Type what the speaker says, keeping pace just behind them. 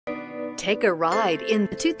Take a ride in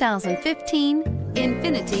the 2015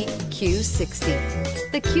 INFINITI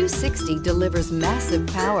Q60. The Q60 delivers massive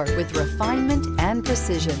power with refinement and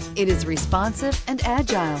precision. It is responsive and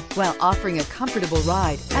agile while offering a comfortable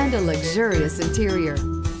ride and a luxurious interior,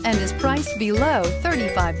 and is priced below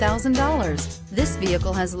 $35,000. This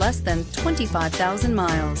vehicle has less than 25,000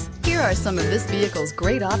 miles. Here are some of this vehicle's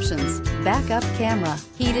great options: backup camera,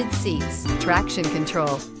 heated seats, traction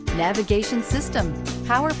control, navigation system,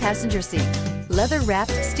 power passenger seat,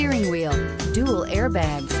 leather-wrapped steering wheel, dual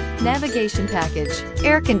airbags, navigation package,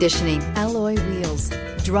 air conditioning, alloy wheels.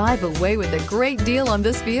 Drive away with a great deal on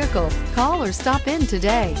this vehicle. Call or stop in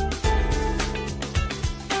today.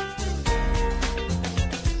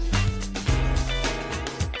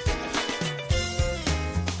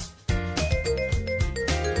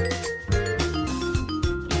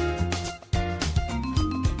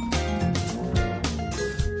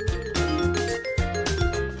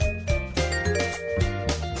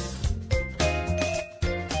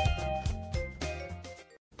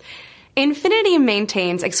 INFINITI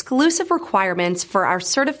maintains exclusive requirements for our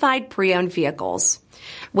certified pre-owned vehicles.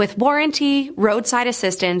 With warranty, roadside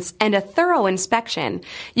assistance, and a thorough inspection,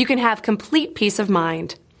 you can have complete peace of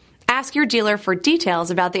mind. Ask your dealer for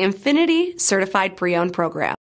details about the INFINITI Certified Pre-Owned program.